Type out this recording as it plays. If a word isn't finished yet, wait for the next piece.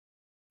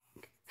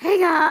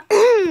guys,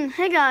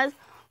 hey guys,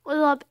 what's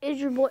up? It's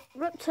your boy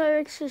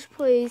Reptilex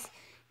Plays,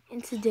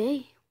 and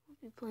today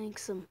we'll be playing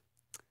some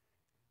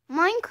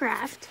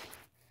Minecraft.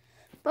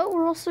 But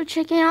we're also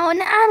checking out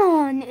an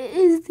add-on. It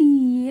is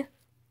the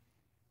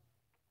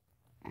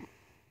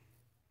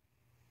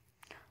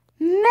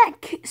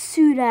mech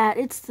suit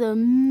It's the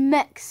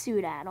mech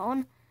suit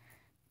add-on.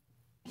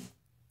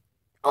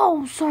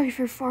 Oh, sorry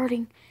for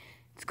farting.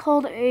 It's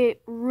called a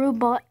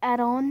robot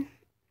add-on.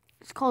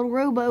 It's called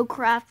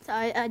RoboCraft.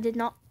 I did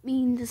not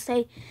mean to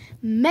say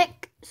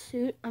mech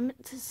suit. I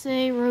meant to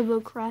say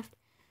RoboCraft.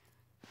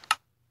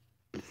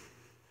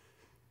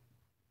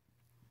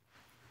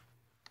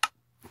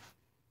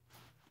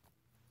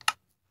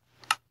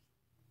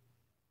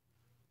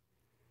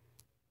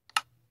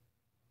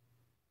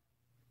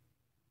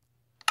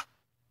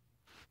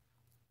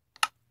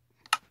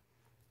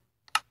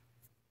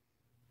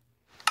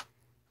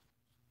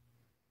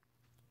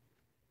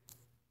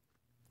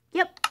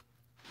 Yep.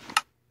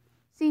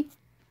 See?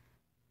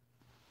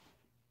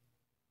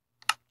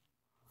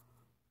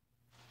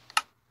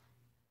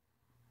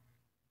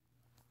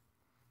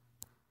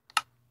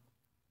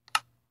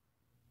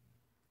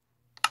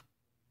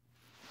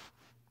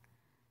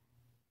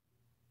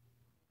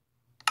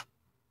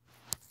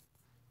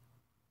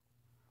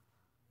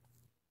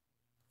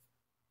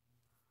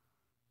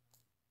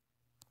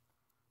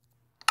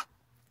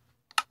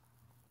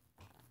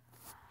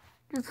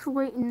 Just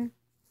waiting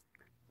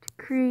to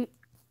create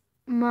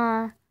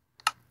my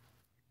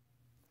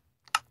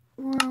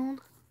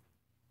world.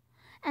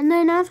 And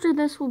then after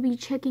this, we'll be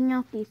checking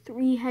out the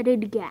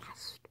three-headed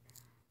ghast.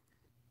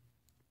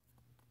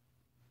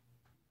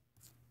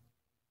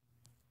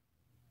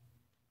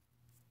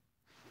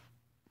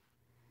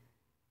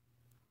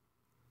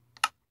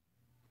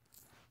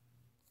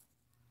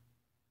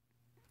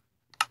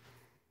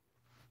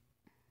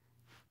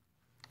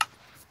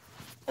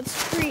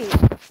 Let's free.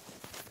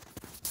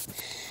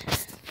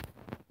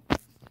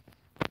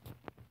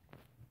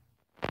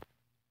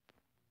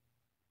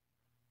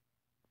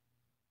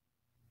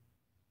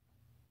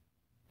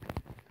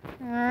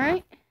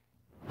 Alright.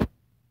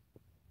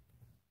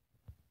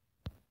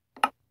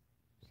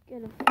 Just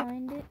gotta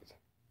find it.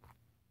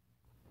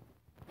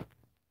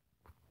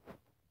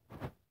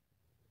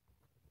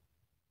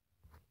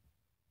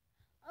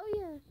 Oh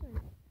yeah, sorry.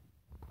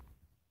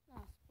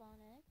 Not spawn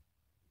egg.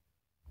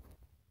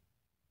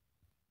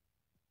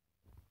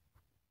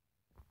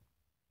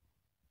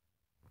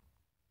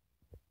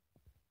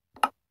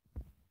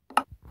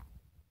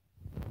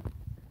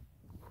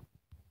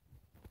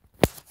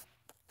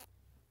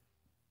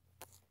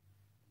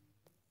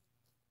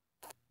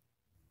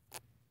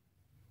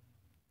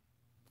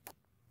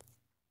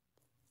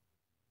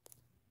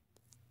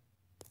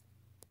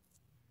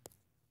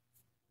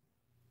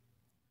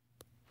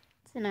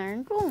 It's an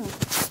iron golem.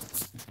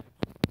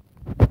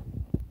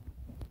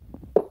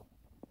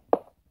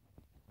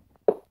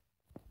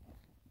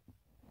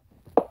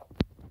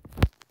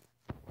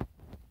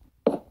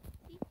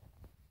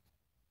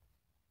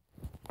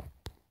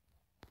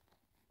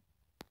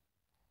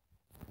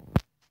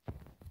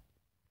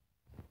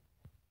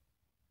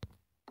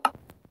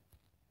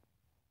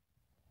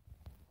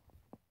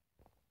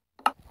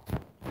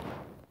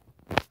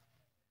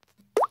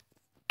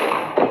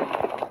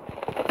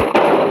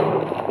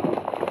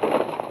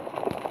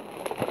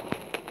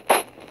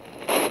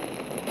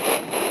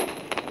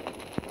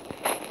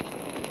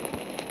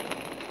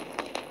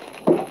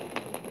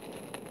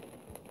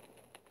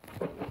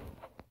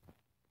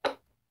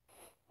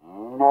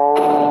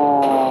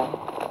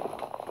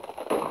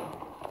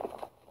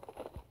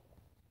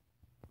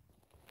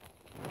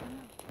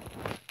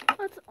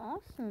 That's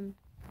awesome.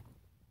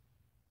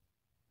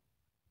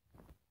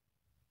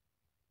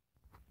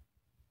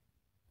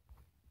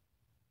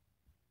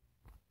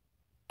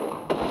 Just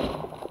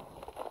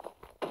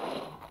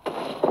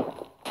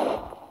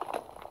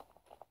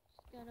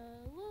gotta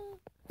look.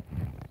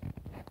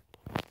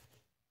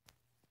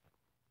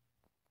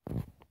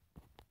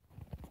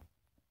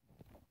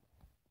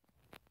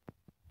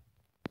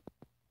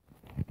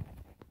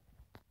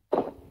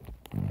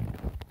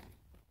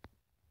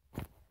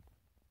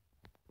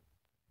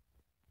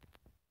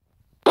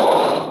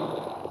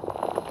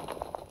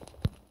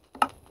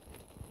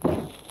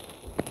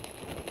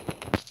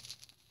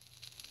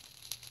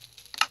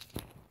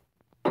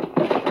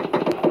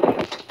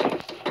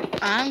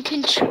 I'm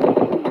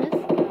controlling this guy.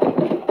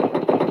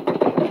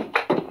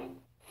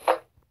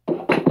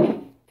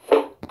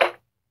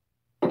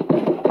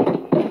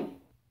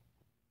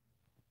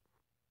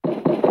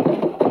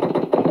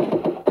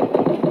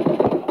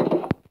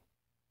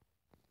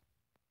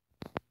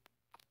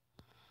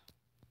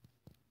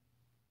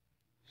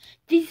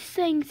 These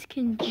things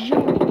can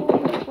jump all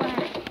the way.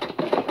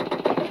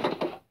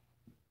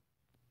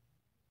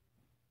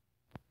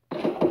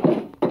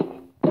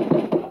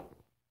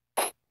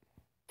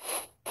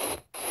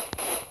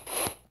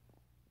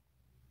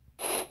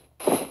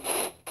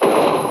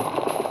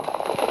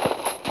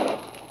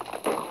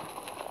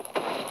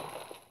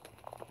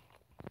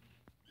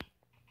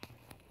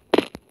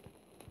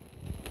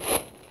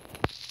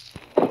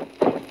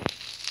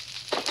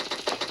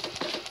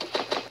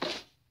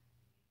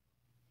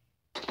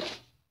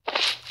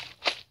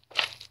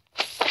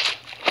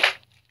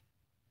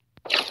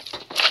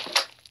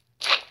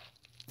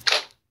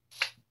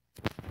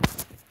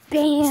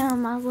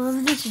 Bam! I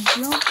love this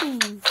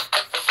jumping.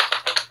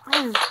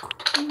 That is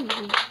cool.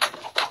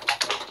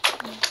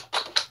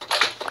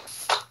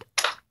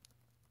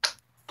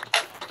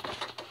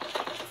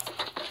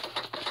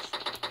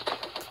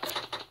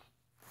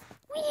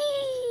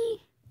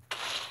 Whee!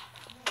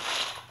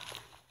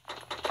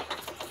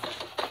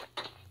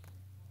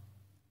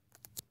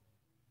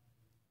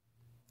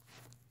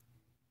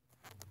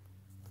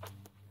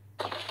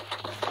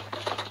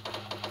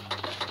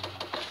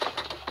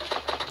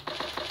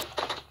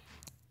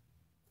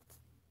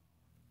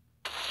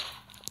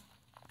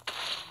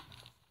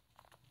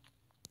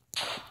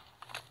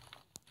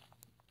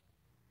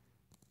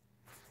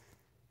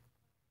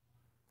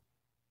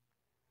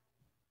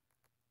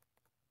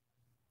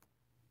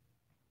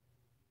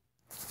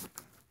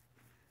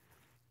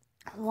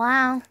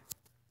 Wow.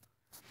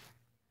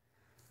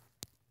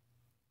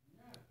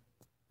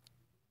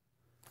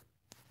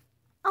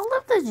 I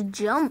love this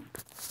jump.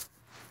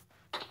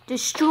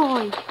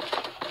 Destroy.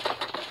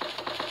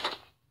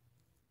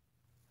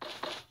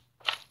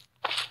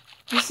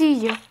 He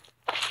sees you.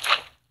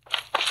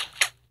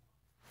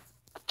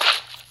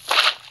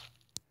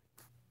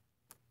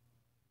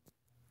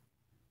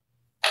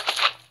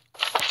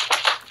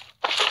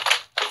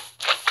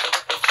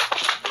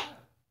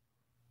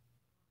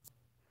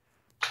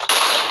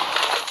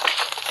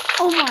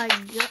 Oh my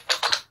god.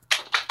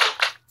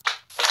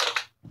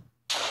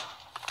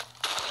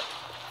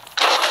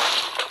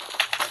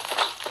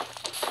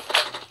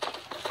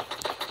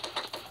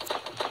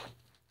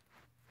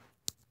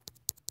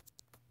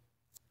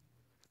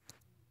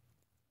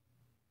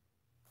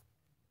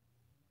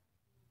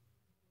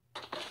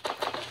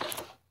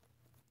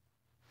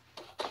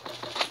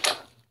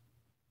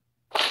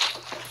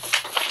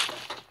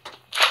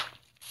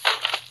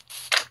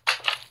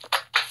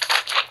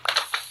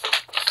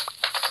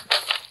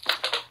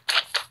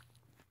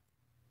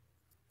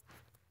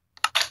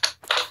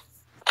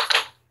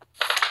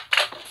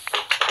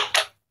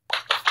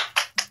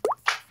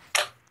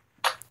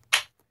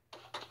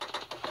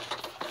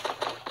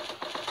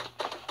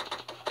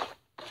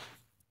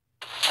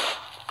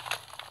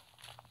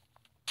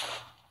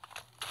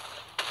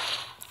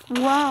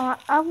 Wow,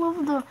 I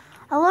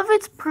love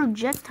its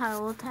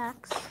projectile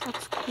attacks.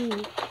 That's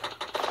cool.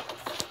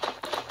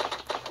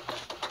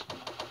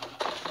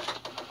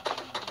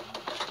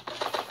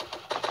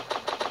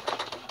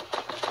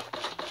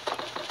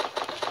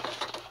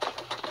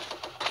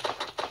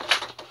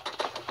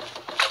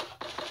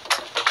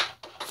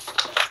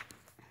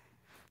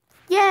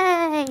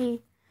 Yay!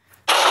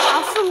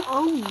 Also,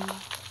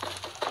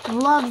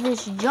 love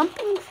this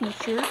jumping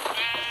feature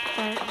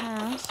that it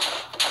has.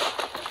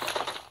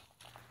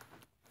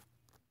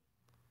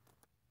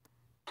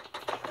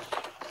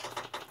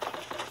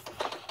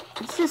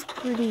 It's just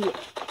pretty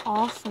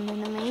awesome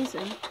and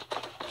amazing.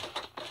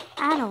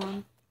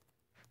 Addon.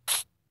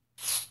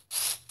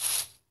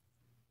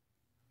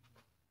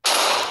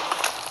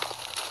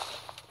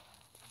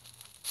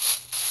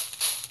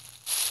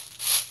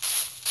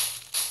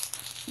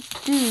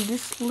 Dude,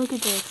 just look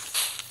at this.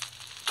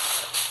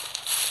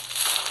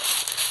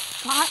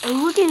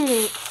 Look at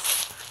it.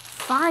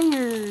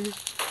 Fire.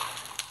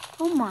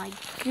 Oh my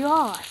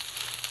gosh.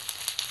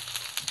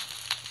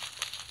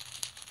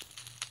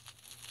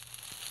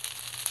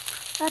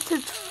 That's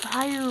its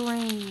fire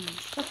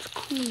range. That's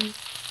cool.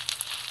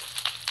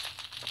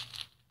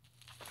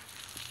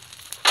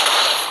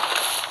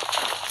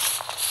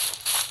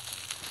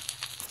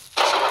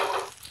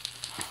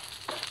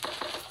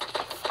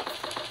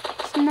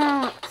 So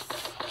now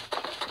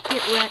let's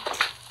get wrecked.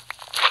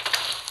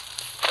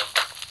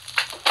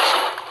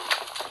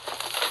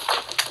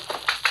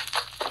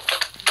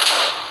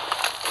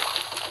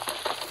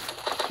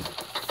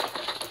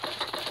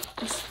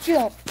 Let's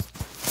jump.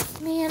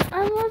 Man,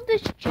 I love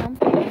this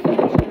jumping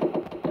feature.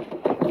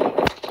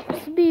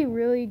 This would be a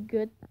really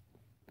good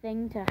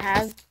thing to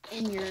have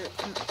in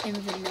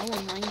vanilla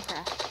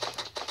Minecraft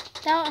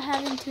without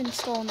having to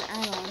install an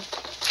add-on.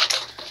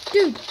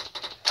 Dude, he's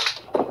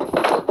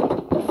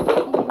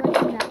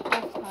wrecking that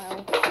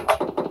hostile.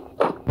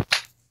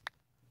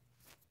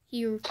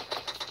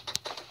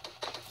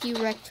 He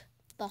wrecked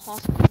the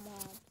hostile mob.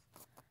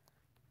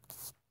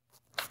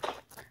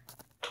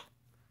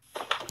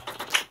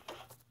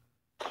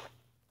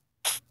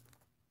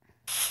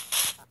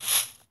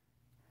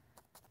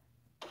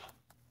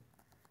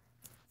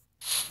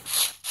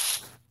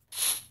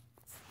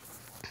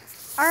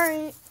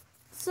 Alright,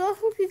 so I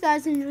hope you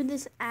guys enjoyed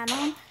this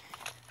add-on,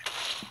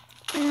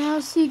 and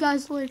I'll see you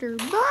guys later.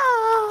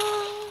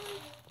 Bye!